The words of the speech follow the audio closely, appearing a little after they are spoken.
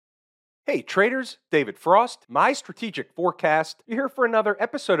Hey traders, David Frost, my strategic forecast. You're here for another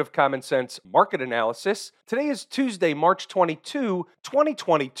episode of Common Sense Market Analysis. Today is Tuesday, March 22,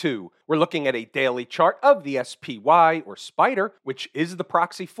 2022. We're looking at a daily chart of the SPY or Spider, which is the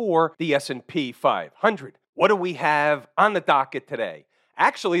proxy for the S&P 500. What do we have on the docket today?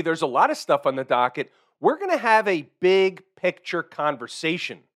 Actually, there's a lot of stuff on the docket. We're going to have a big picture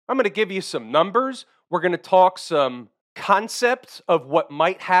conversation. I'm going to give you some numbers. We're going to talk some concepts of what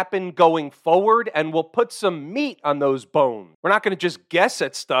might happen going forward, and we'll put some meat on those bones. We're not going to just guess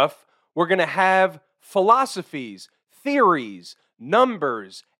at stuff. We're going to have philosophies, theories,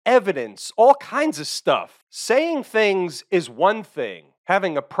 numbers, evidence, all kinds of stuff. Saying things is one thing.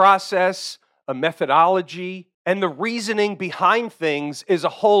 Having a process, a methodology, and the reasoning behind things is a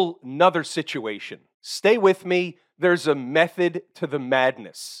whole nother situation. Stay with me. There's a method to the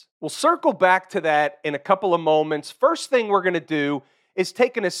madness. We'll circle back to that in a couple of moments. First thing we're going to do is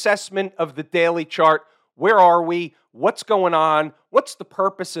take an assessment of the daily chart. Where are we? What's going on? What's the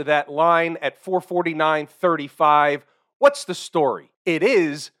purpose of that line at 449.35? What's the story? It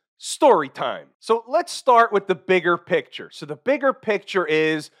is story time. So let's start with the bigger picture. So the bigger picture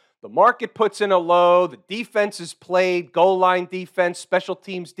is the market puts in a low, the defense is played, goal line defense, special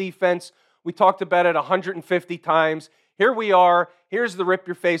teams defense. We talked about it 150 times. Here we are. Here's the rip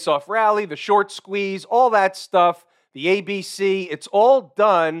your face off rally, the short squeeze, all that stuff, the ABC. It's all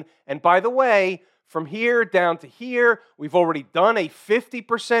done. And by the way, from here down to here, we've already done a 50%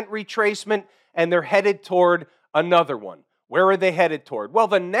 retracement, and they're headed toward another one. Where are they headed toward? Well,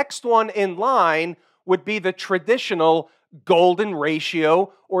 the next one in line would be the traditional golden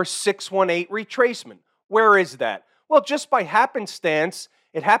ratio or 618 retracement. Where is that? Well, just by happenstance,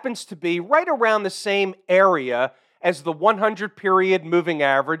 it happens to be right around the same area as the 100 period moving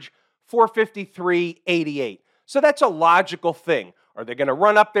average, 453.88. So that's a logical thing. Are they going to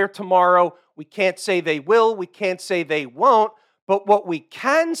run up there tomorrow? We can't say they will. We can't say they won't. But what we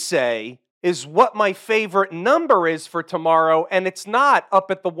can say is what my favorite number is for tomorrow, and it's not up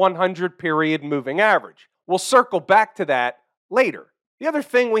at the 100 period moving average. We'll circle back to that later. The other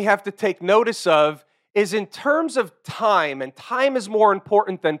thing we have to take notice of is in terms of time, and time is more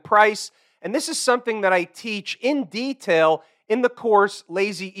important than price. And this is something that I teach in detail in the course,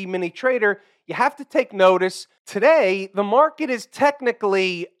 Lazy E-mini Trader. You have to take notice. Today, the market is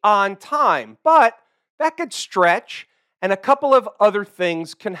technically on time, but that could stretch, and a couple of other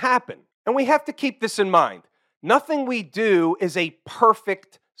things can happen. And we have to keep this in mind. Nothing we do is a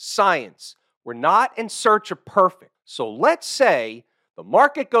perfect science. We're not in search of perfect. So let's say the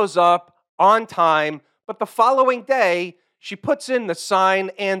market goes up on time, but the following day, she puts in the sign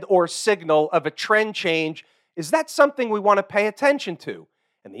and or signal of a trend change. Is that something we want to pay attention to?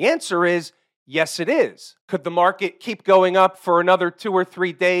 And the answer is, yes, it is. Could the market keep going up for another 2 or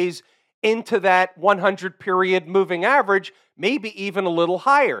 3 days into that 100 period moving average, maybe even a little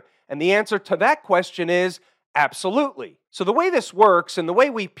higher? And the answer to that question is absolutely. So the way this works and the way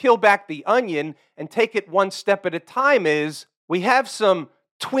we peel back the onion and take it one step at a time is we have some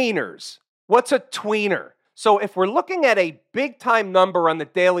tweeners. What's a tweener? So if we're looking at a big time number on the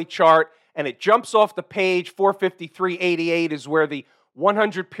daily chart and it jumps off the page, 453.88 is where the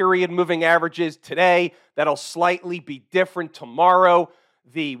 100 period moving average is today. That'll slightly be different tomorrow.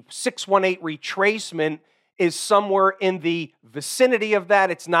 The 618 retracement is somewhere in the vicinity of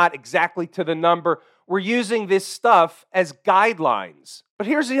that. It's not exactly to the number. We're using this stuff as guidelines. But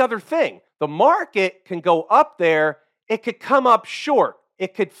here's the other thing. The market can go up there. It could come up short.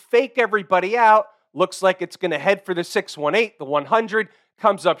 It could fake everybody out. Looks like it's going to head for the 618, the 100,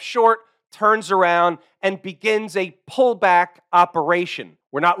 comes up short, turns around, and begins a pullback operation.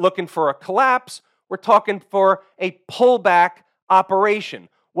 We're not looking for a collapse. We're talking for a pullback operation.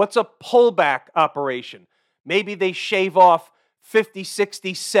 What's a pullback operation? Maybe they shave off 50,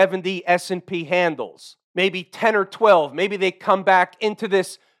 60, 70 S&P handles. Maybe 10 or 12. Maybe they come back into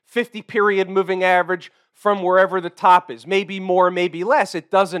this 50 period moving average from wherever the top is. Maybe more, maybe less. It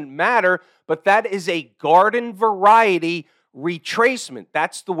doesn't matter. But that is a garden variety retracement.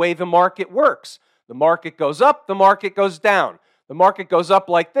 That's the way the market works. The market goes up, the market goes down. The market goes up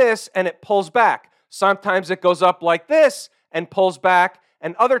like this and it pulls back. Sometimes it goes up like this and pulls back,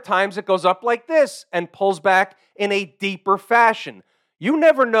 and other times it goes up like this and pulls back in a deeper fashion. You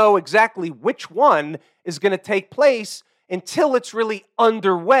never know exactly which one is going to take place until it's really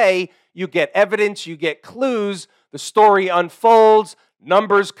underway. You get evidence, you get clues, the story unfolds,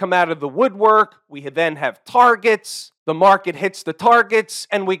 numbers come out of the woodwork, we then have targets, the market hits the targets,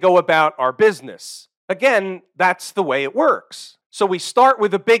 and we go about our business. Again, that's the way it works. So we start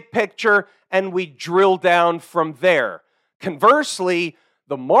with a big picture and we drill down from there. Conversely,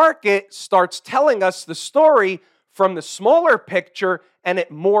 The market starts telling us the story from the smaller picture and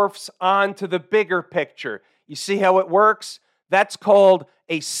it morphs onto the bigger picture. You see how it works? That's called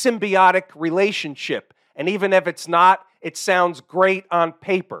a symbiotic relationship. And even if it's not, it sounds great on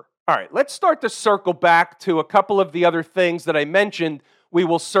paper. All right, let's start to circle back to a couple of the other things that I mentioned we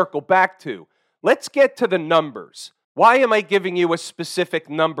will circle back to. Let's get to the numbers. Why am I giving you a specific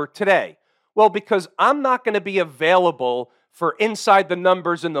number today? Well, because I'm not going to be available for Inside the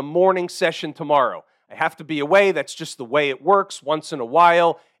Numbers in the morning session tomorrow. I have to be away. That's just the way it works once in a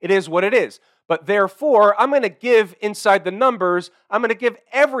while. It is what it is. But therefore, I'm going to give Inside the Numbers, I'm going to give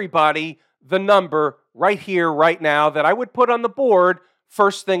everybody the number right here, right now, that I would put on the board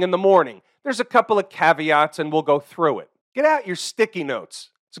first thing in the morning. There's a couple of caveats, and we'll go through it. Get out your sticky notes.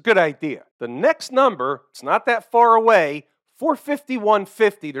 It's a good idea. The next number, it's not that far away,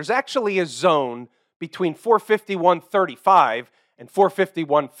 451.50. There's actually a zone between 451.35 and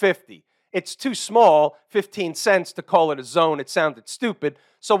 451.50. It's too small, 15 cents, to call it a zone. It sounded stupid.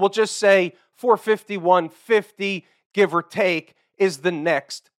 So we'll just say 451.50, give or take, is the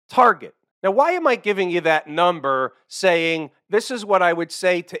next target. Now, why am I giving you that number saying this is what I would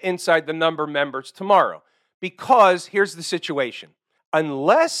say to Inside the Number members tomorrow? Because here's the situation.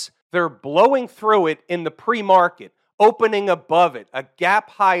 Unless they're blowing through it in the pre-market, opening above it, a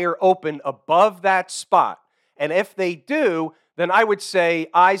gap higher open above that spot, and if they do, then I would say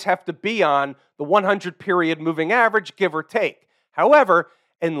eyes have to be on the 100-period moving average, give or take. However,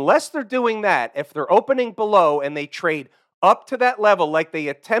 unless they're doing that, if they're opening below and they trade up to that level like they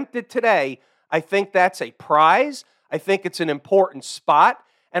attempted today, I think that's a prize. I think it's an important spot.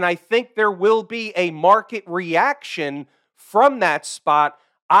 And I think there will be a market reaction from that spot.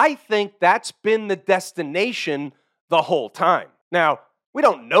 I think that's been the destination the whole time. Now, we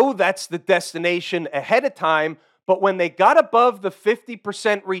don't know that's the destination ahead of time, but when they got above the 50%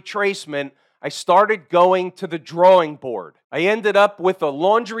 retracement, I started going to the drawing board. I ended up with a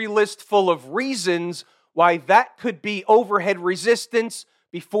laundry list full of reasons why that could be overhead resistance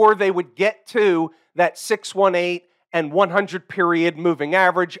before they would get to that 618 and 100-period moving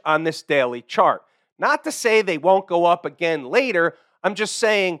average on this daily chart. Not to say they won't go up again later. I'm just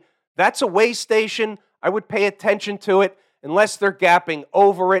saying that's a way station. I would pay attention to it. Unless they're gapping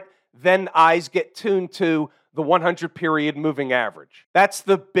over it, then eyes get tuned to the 100-period moving average. That's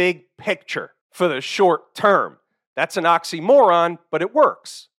the big picture for the short term. That's an oxymoron, but it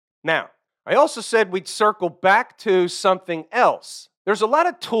works. Now, I also said we'd circle back to something else. There's a lot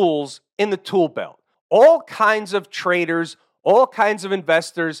of tools in the tool belt. All kinds of traders, all kinds of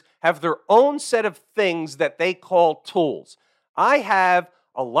investors have their own set of things that they call tools. I have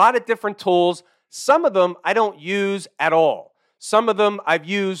a lot of different tools. Some of them I don't use at all. Some of them I've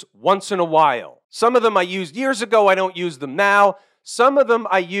used once in a while. Some of them I used years ago, I don't use them now. Some of them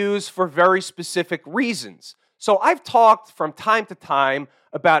I use for very specific reasons. So I've talked from time to time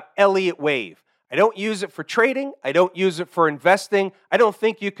about Elliott Wave. I don't use it for trading. I don't use it for investing. I don't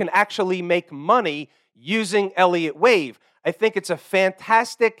think you can actually make money using Elliott Wave. I think it's a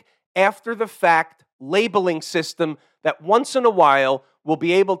fantastic after-the-fact labeling system that once in a while will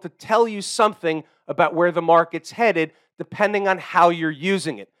be able to tell you something about where the market's headed depending on how you're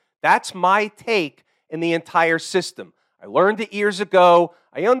using it. That's my take in the entire system. I learned it years ago.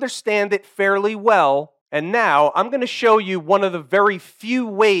 I understand it fairly well. And now I'm going to show you one of the very few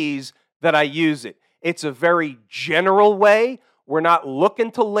ways that I use it. It's a very general way. We're not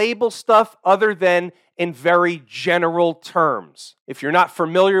looking to label stuff other than in very general terms. If you're not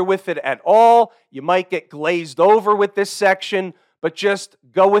familiar with it at all, you might get glazed over with this section, but just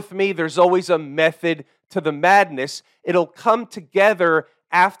go with me. There's always a method to the madness. It'll come together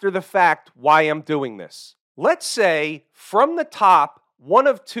after the fact why I'm doing this. Let's say from the top, one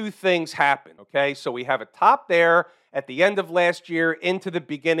of two things happen, okay? So we have a top there at the end of last year into the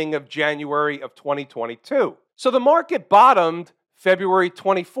beginning of January of 2022. So the market bottomed February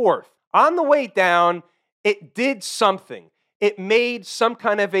 24th. On the way down, it did something. It made some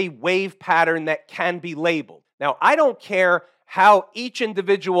kind of a wave pattern that can be labeled. Now, I don't care how each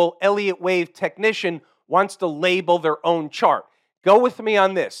individual Elliott Wave technician wants to label their own chart. Go with me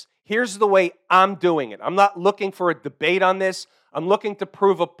on this. Here's the way I'm doing it. I'm not looking for a debate on this. I'm looking to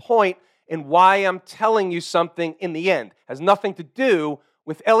prove a point in why I'm telling you something in the end. It has nothing to do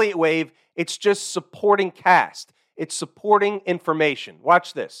with Elliott Wave. It's just supporting cast. It's supporting information.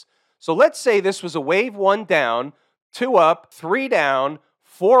 Watch this. So let's say this was a wave 1 down, 2 up, 3 down,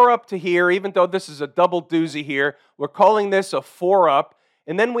 4 up to here, even though this is a double doozy here. We're calling this a 4 up,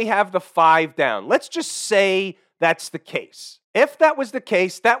 and then we have the 5 down. Let's just say that's the case. If that was the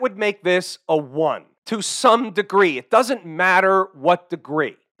case, that would make this a 1. to some degree. It doesn't matter what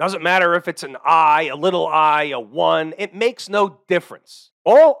degree. Doesn't matter if it's an I, a little I, a 1. It makes no difference.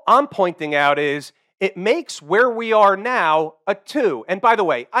 All I'm pointing out is it makes where we are now a 2. And by the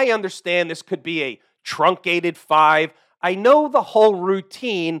way, I understand this could be a truncated 5. I know the whole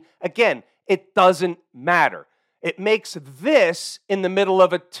routine. Again, it doesn't matter. It makes this in the middle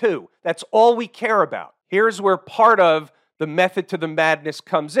of a 2. That's all we care about. Here's where part of the method to the madness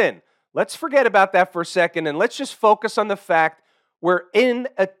comes in. Let's forget about that for a second and let's just focus on the fact we're in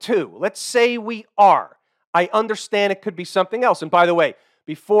a 2. Let's say we are. I understand it could be something else. And by the way,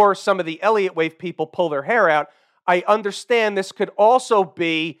 before some of the Elliott wave people pull their hair out, I understand this could also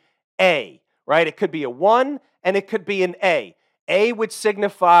be A, right? It could be a 1 and it could be an A. A would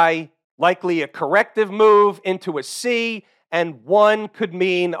signify likely a corrective move into a C, and 1 could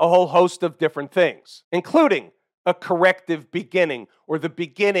mean a whole host of different things, including a corrective beginning or the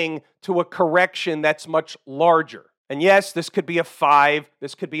beginning to a correction that's much larger. And yes, this could be a 5,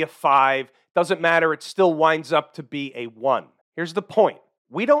 this could be a 5. Doesn't matter, it still winds up to be a 1. Here's the point.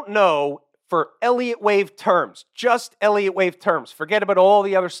 We don't know for Elliott wave terms, just Elliott wave terms. Forget about all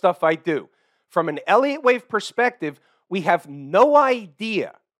the other stuff I do. From an Elliott wave perspective, we have no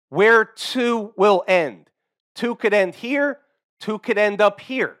idea where 2 will end. 2 could end here, 2 could end up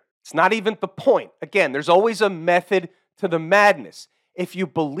here. It's not even the point. Again, there's always a method to the madness. If you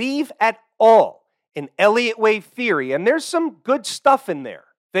believe at all in Elliott wave theory, and there's some good stuff in there,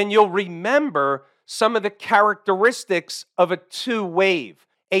 then you'll remember some of the characteristics of a 2 wave.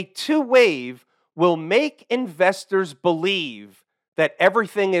 A 2 wave will make investors believe that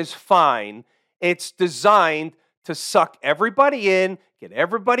everything is fine. It's designed to suck everybody in, get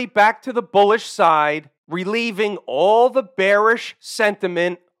everybody back to the bullish side, relieving all the bearish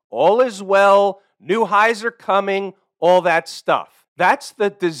sentiment, all is well, new highs are coming, all that stuff. That's the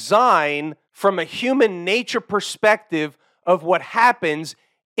design from a human nature perspective of what happens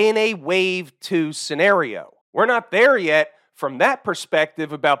in a wave 2 scenario. We're not there yet from that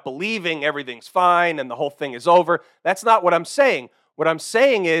perspective about believing everything's fine and the whole thing is over. That's not what I'm saying. What I'm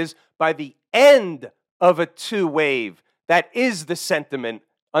saying is by the end of a 2 wave, that is the sentiment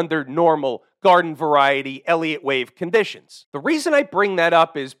under normal garden variety Elliott wave conditions. The reason I bring that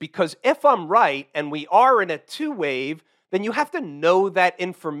up is because if I'm right and we are in a 2 wave, then you have to know that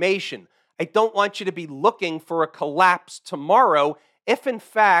information. I don't want you to be looking for a collapse tomorrow if in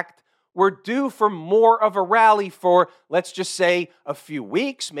fact we're due for more of a rally for, let's just say, a few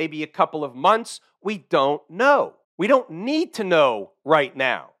weeks, maybe a couple of months. We don't know. We don't need to know right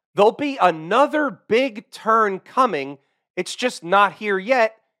now. There'll be another big turn coming. It's just not here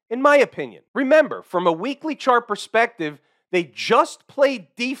yet, in my opinion. Remember, from a weekly chart perspective, they just played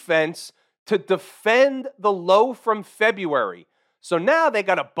defense to defend the low from February. So now they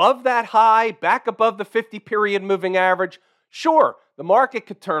got above that high, back above the 50-period moving average. Sure, the market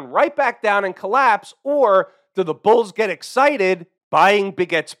could turn right back down and collapse, or do the bulls get excited? Buying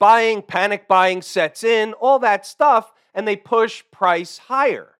begets buying, panic buying sets in, all that stuff, and they push price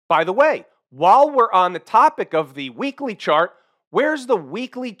higher. By the way, while we're on the topic of the weekly chart, where's the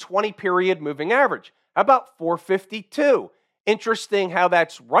weekly 20-period moving average? How about 452? Interesting how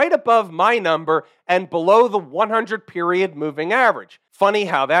that's right above my number and below the 100-period moving average. Funny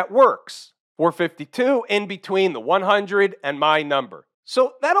how that works. 452 in between the 100 and my number.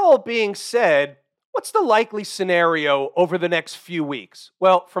 So that all being said, what's the likely scenario over the next few weeks?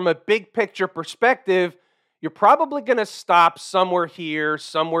 Well, from a big picture perspective, you're probably going to stop somewhere here,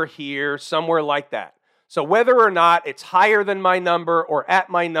 somewhere like that. So whether or not it's higher than my number or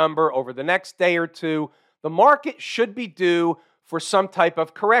at my number over the next day or two, the market should be due for some type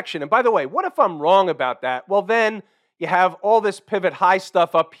of correction. And by the way, what if I'm wrong about that? Well, then you have all this pivot high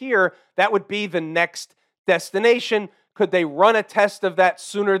stuff up here. That would be the next destination. Could they run a test of that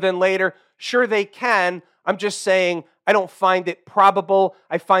sooner than later? Sure, they can. I'm just saying I don't find it probable.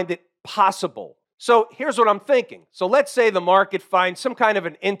 I find it possible. So here's what I'm thinking. So let's say the market finds some kind of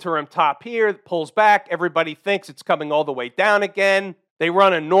an interim top here, pulls back. Everybody thinks it's coming all the way down again. They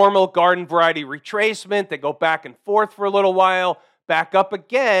run a normal garden variety retracement. They go back and forth for a little while, back up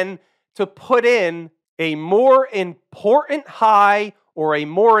again to put in a more important high or a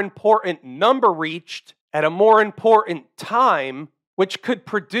more important number reached at a more important time, which could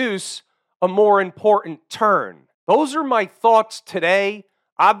produce a more important turn. Those are my thoughts today.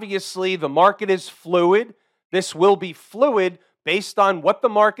 Obviously, the market is fluid. This will be fluid based on what the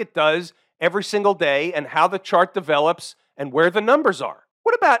market does every single day and how the chart develops and where the numbers are.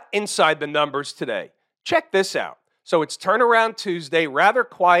 What about inside the numbers today? Check this out. So it's Turnaround Tuesday, rather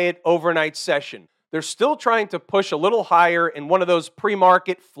quiet overnight session. They're still trying to push a little higher in one of those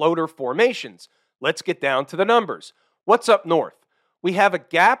pre-market floater formations. Let's get down to the numbers. What's up north? We have a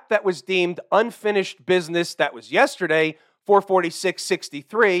gap that was deemed unfinished business that was yesterday,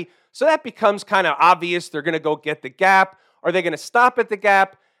 446.63. So that becomes kind of obvious. They're going to go get the gap. Are they going to stop at the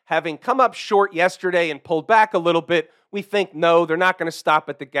gap? Having come up short yesterday and pulled back a little bit, we think no, they're not going to stop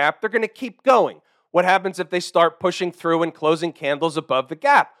at the gap. They're going to keep going. What happens if they start pushing through and closing candles above the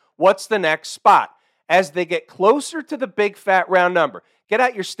gap? What's the next spot? As they get closer to the big fat round number, get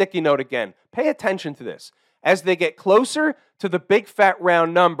out your sticky note again. Pay attention to this. As they get closer to the big fat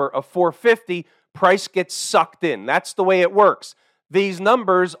round number of 450, price gets sucked in. That's the way it works. These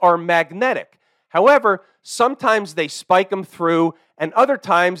numbers are magnetic. However, sometimes they spike them through, and other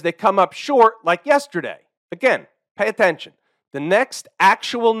times they come up short, like yesterday. Again, pay attention. The next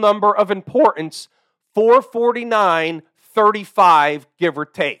actual number of importance, 449.35, give or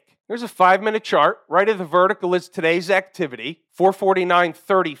take. Here's a 5-minute chart. Right of the vertical is today's activity.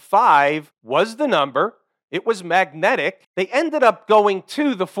 449.35 was the number. It was magnetic. They ended up going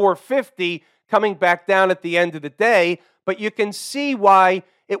to the 450, coming back down at the end of the day, but you can see why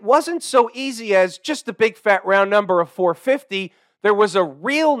it wasn't so easy as just a big fat round number of 450. There was a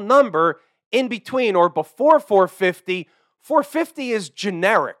real number in between or before 450. 450 is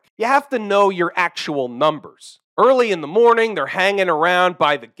generic. You have to know your actual numbers. Early in the morning, they're hanging around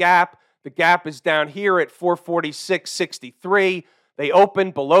by the gap. The gap is down here at 446.63. They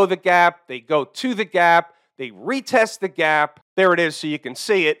open below the gap. They go to the gap. They retest the gap. There it is so you can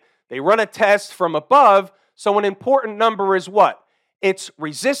see it. They run a test from above. So an important number is what? It's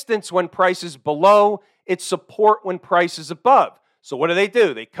resistance when price is below. It's support when price is above. So what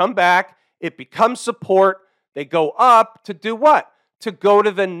do? They come back. It becomes support. They go up to do what? To go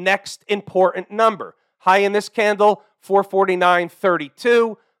to the next important number. High in this candle,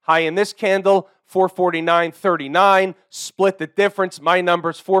 449.32. High in this candle, 449.39. Split the difference. My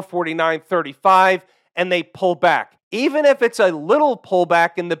number's 449.35. And they pull back. Even if it's a little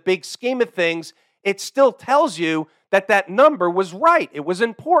pullback in the big scheme of things, it still tells you that that number was right. It was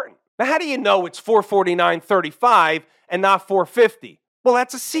important. Now, how do you know it's 449.35 and not 450? Well,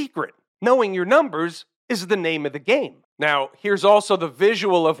 that's a secret. Knowing your numbers is the name of the game. Now, here's also the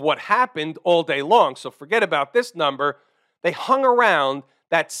visual of what happened all day long. So forget about this number. They hung around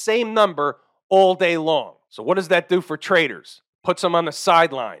that same number all day long. So what does that do for traders? Puts them on the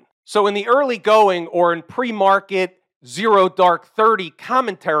sideline. So in the early going or in pre-market 0 dark 30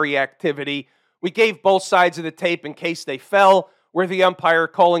 commentary activity, we gave both sides of the tape in case they fell, where the umpire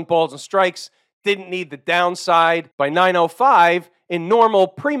calling balls and strikes didn't need the downside. By 9:05, in normal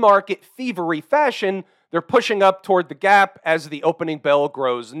pre-market thievery fashion, they're pushing up toward the gap as the opening bell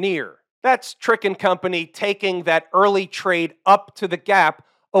grows near. That's Trick & Company taking that early trade up to the gap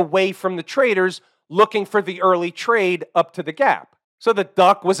away from the traders looking for the early trade up to the gap. So the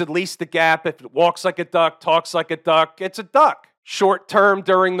duck was at least the gap. If it walks like a duck, talks like a duck, it's a duck. Short term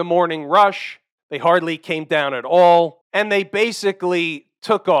during the morning rush, they hardly came down at all, and they basically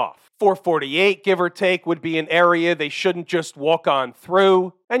took off. 448, give or take, would be an area they shouldn't just walk on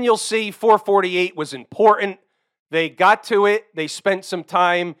through. And you'll see 448 was important. They got to it. They spent some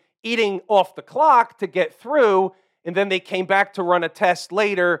time eating off the clock to get through, and then they came back to run a test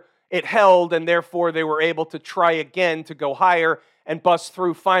later. It held, and therefore they were able to try again to go higher and bust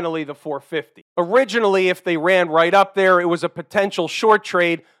through finally the 450. Originally, if they ran right up there, it was a potential short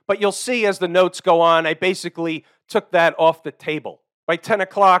trade, but you'll see as the notes go on, I basically took that off the table. By 10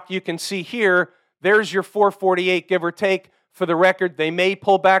 o'clock, you can see here, there's your 448, give or take. For the record, they may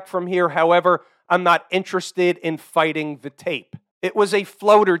pull back from here. However, I'm not interested in fighting the tape. It was a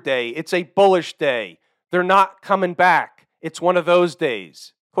floater day. It's a bullish day. They're not coming back. It's one of those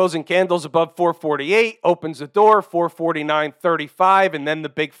days. Closing candles above 448, opens the door, 449.35, and then the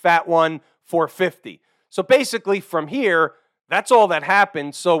big fat one, 450. So basically from here, that's all that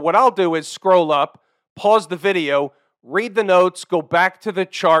happened. So what I'll do is scroll up, pause the video, read the notes, go back to the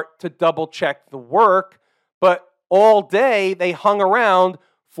chart to double check the work. But all day, they hung around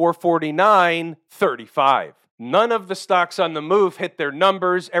 449.35. None of the stocks on the move hit their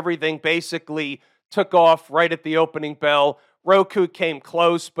numbers. Everything basically took off right at the opening bell. Roku came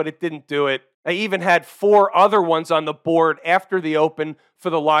close, but it didn't do it. I even had 4 other ones on the board after the open for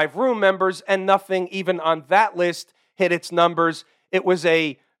the live room members, and nothing even on that list hit its numbers. It was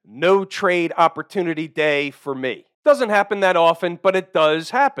a no trade opportunity day for me. Doesn't happen that often, but it does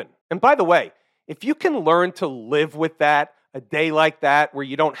happen. And by the way, if you can learn to live with that, a day like that where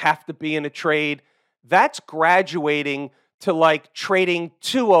you don't have to be in a trade, that's graduating to like trading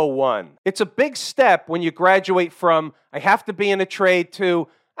 201. It's a big step when you graduate from I have to be in a trade to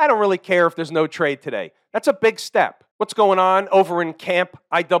I don't really care if there's no trade today. That's a big step. What's going on over in Camp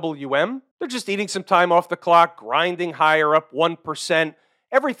IWM? They're just eating some time off the clock, grinding higher, up 1%.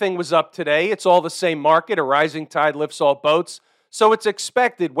 Everything was up today. It's all the same market. A rising tide lifts all boats. So it's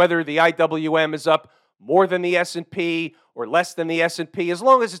expected whether the IWM is up more than the S&P or less than the S&P. As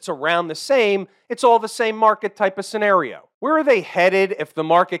long as it's around the same, it's all the same market type of scenario. Where are they headed if the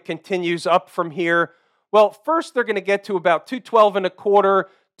market continues up from here? Well, first they're going to get to about 212 and a quarter,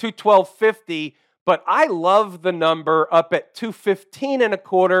 212.50, but I love the number up at 215 and a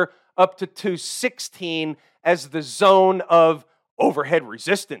quarter up to 216 as the zone of overhead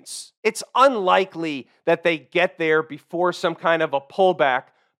resistance. It's unlikely that they get there before some kind of a pullback,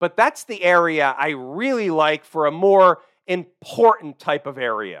 but that's the area I really like for a more important type of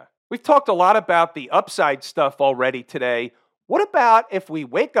area. We've talked a lot about the upside stuff already today. What about if we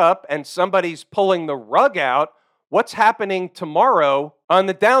wake up and somebody's pulling the rug out? What's happening tomorrow on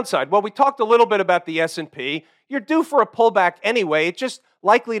the downside? Well, we talked a little bit about the S&P. You're due for a pullback anyway. It's just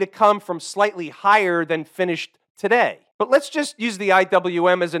likely to come from slightly higher than finished today. But let's just use the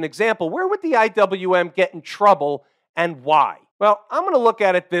IWM as an example. Where would the IWM get in trouble and why? Well, I'm going to look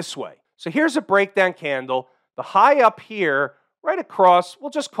at it this way. So here's a breakdown candle. The high up here, right across,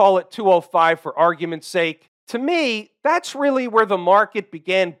 we'll just call it 205 for argument's sake. To me, that's really where the market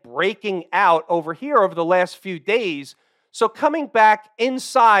began breaking out over here over the last few days. So coming back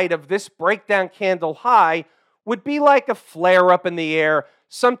inside of this breakdown candle high would be like a flare up in the air,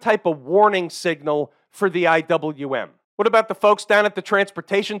 some type of warning signal for the IWM. What about the folks down at the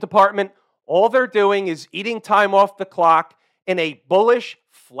transportation department? All they're doing is eating time off the clock in a bullish,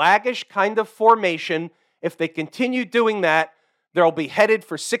 flaggish kind of formation. If they continue doing that, they'll be headed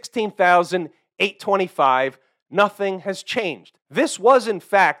for 16,825. Nothing has changed. This was, in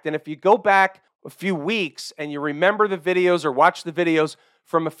fact, and if you go back a few weeks and you remember the videos or watch the videos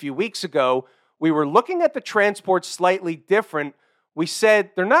from a few weeks ago, we were looking at the transport slightly different. We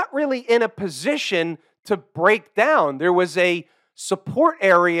said they're not really in a position to break down. There was a support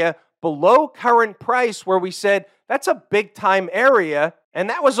area below current price where we said that's a big time area, and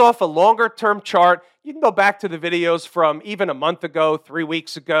that was off a longer term chart. You can go back to the videos from even a month ago, 3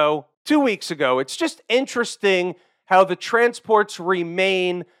 weeks ago, 2 weeks ago. It's just interesting how the transports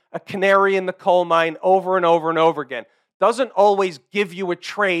remain a canary in the coal mine over and over and over again. Doesn't always give you a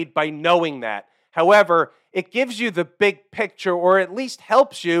trade by knowing that. However, it gives you the big picture, or at least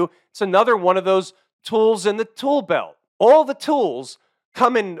helps you. It's another one of those tools in the tool belt. All the tools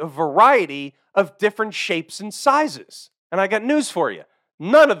come in a variety of different shapes and sizes. And I got news for you.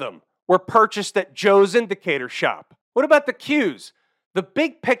 None of them were purchased at Joe's Indicator Shop. What about the Qs? The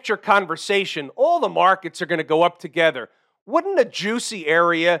big picture conversation, all the markets are going to go up together. Wouldn't a juicy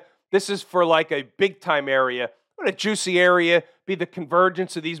area, this is for like a big time area, wouldn't a juicy area be the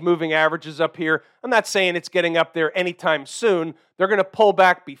convergence of these moving averages up here? I'm not saying it's getting up there anytime soon. They're going to pull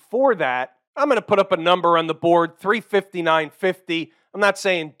back before that. I'm going to put up a number on the board, 359.50. I'm not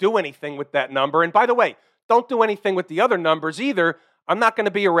saying do anything with that number. And by the way, don't do anything with the other numbers either. I'm not going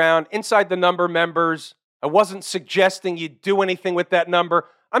to be around inside the number members. I wasn't suggesting you do anything with that number.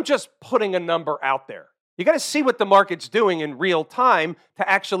 I'm just putting a number out there. You got to see what the market's doing in real time to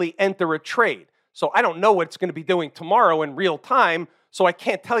actually enter a trade. So I don't know what it's going to be doing tomorrow in real time, so I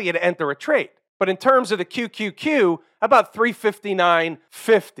can't tell you to enter a trade. But in terms of the QQQ, about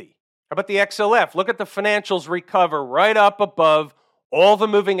 359.50. How about the XLF? Look at the financials recover right up above all the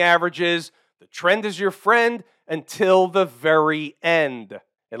moving averages. The trend is your friend until the very end.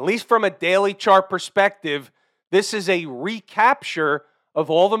 At least from a daily chart perspective, this is a recapture of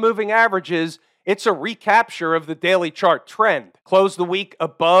all the moving averages. It's a recapture of the daily chart trend. Close the week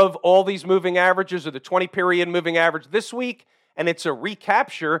above all these moving averages, or the 20-period moving average this week, and it's a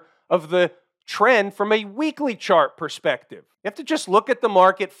recapture of the trend from a weekly chart perspective. You have to just look at the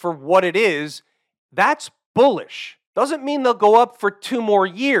market for what it is. That's bullish. Doesn't mean they'll go up for 2 more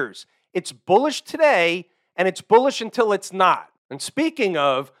years. It's bullish today, and it's bullish until it's not. And speaking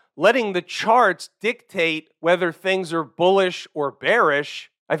of letting the charts dictate whether things are bullish or bearish,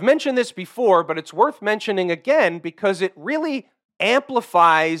 I've mentioned this before, but it's worth mentioning again because it really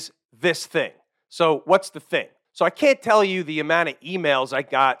amplifies this thing. So what's the thing? So I can't tell you the amount of emails I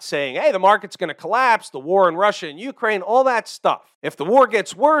got saying, hey, the market's going to collapse, the war in Russia and Ukraine, all that stuff. If the war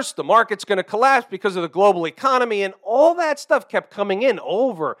gets worse, the market's going to collapse because of the global economy, and all that stuff kept coming in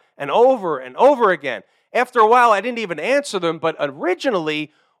over and over and over again. After a while, I didn't even answer them, but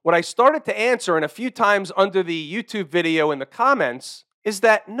originally, what I started to answer, and a few times under the YouTube video in the comments, is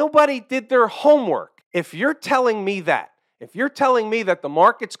that nobody did their homework. If you're telling me that the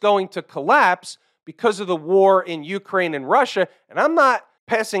market's going to collapse because of the war in Ukraine and Russia, and I'm not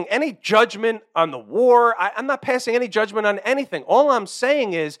passing any judgment on the war, I'm not passing any judgment on anything. All I'm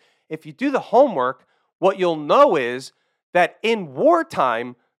saying is, if you do the homework, what you'll know is that in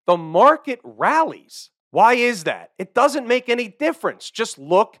wartime, the market rallies. Why is that? It doesn't make any difference. Just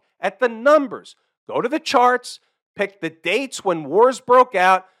look at the numbers. Go to the charts, pick the dates when wars broke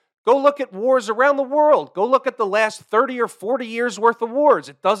out. Go look at wars around the world. Go look at the last 30 or 40 years worth of wars.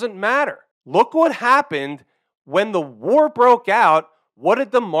 It doesn't matter. Look what happened when the war broke out. What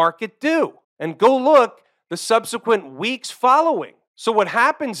did the market do? And go look the subsequent weeks following. So what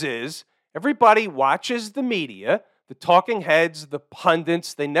happens is everybody watches the media, the talking heads, the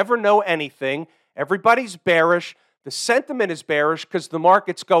pundits. They never know anything. Everybody's bearish. The sentiment is bearish because the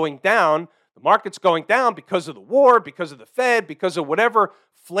market's going down. The market's going down because of the war, because of the Fed, because of whatever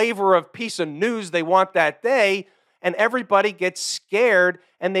flavor of piece of news they want that day. And everybody gets scared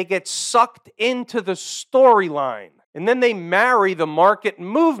and they get sucked into the storyline. And then they marry the market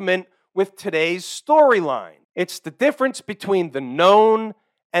movement with today's storyline. It's the difference between the known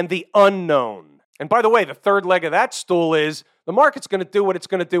and the unknown. And by the way, the third leg of that stool is the market's going to do what it's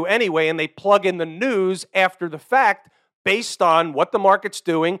going to do anyway, and they plug in the news after the fact based on what the market's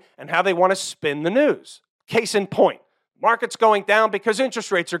doing and how they want to spin the news. Case in point, market's going down because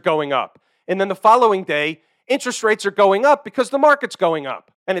interest rates are going up. And then the following day, interest rates are going up because the market's going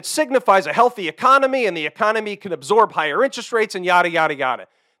up. And it signifies a healthy economy, and the economy can absorb higher interest rates and yada, yada, yada.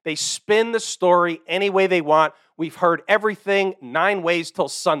 They spin the story any way they want. We've heard everything 9 ways till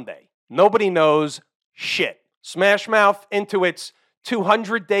Sunday. Nobody knows shit. Smash Mouth into its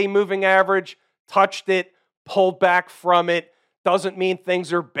 200-day moving average, touched it, pulled back from it. Doesn't mean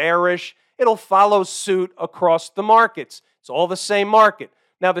things are bearish. It'll follow suit across the markets. It's all the same market.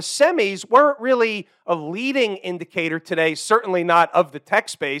 Now, the semis weren't really a leading indicator today, certainly not of the tech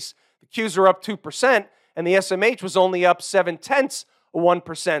space. The Qs are up 2%, and the SMH was only up 0.7%.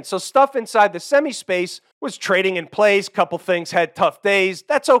 So stuff inside the semi space was trading in place. Couple things had tough days.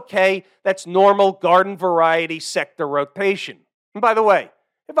 That's okay. That's normal garden variety sector rotation. And by the way,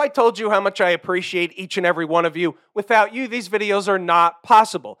 if I told you how much I appreciate each and every one of you, without you, these videos are not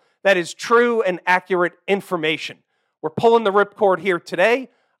possible. That is true and accurate information. We're pulling the ripcord here today.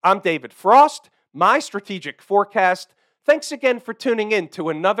 I'm David Frost, my strategic forecast. Thanks again for tuning in to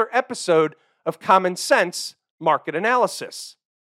another episode of Common Sense Market Analysis.